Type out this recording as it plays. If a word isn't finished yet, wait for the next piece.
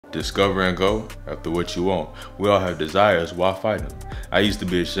Discover and go after what you want. We all have desires, why fight them? I used to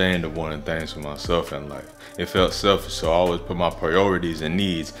be ashamed of wanting things for myself in life. It felt selfish, so I always put my priorities and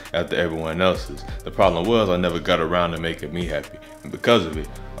needs after everyone else's. The problem was I never got around to making me happy, and because of it,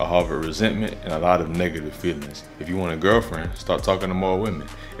 I harbored resentment and a lot of negative feelings. If you want a girlfriend, start talking to more women.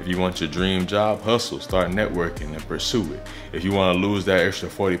 If you want your dream job, hustle, start networking and pursue it. If you want to lose that extra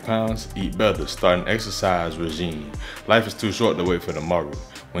 40 pounds, eat better, start an exercise regime. Life is too short to wait for tomorrow.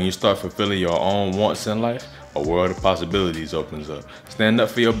 When you start fulfilling your own wants in life, a world of possibilities opens up. Stand up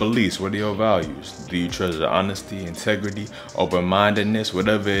for your beliefs. What are your values? Do you treasure honesty, integrity, open-mindedness,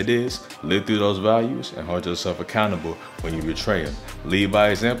 whatever it is? Live through those values and hold yourself accountable when you betray them. Lead by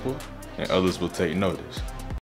example, and others will take notice.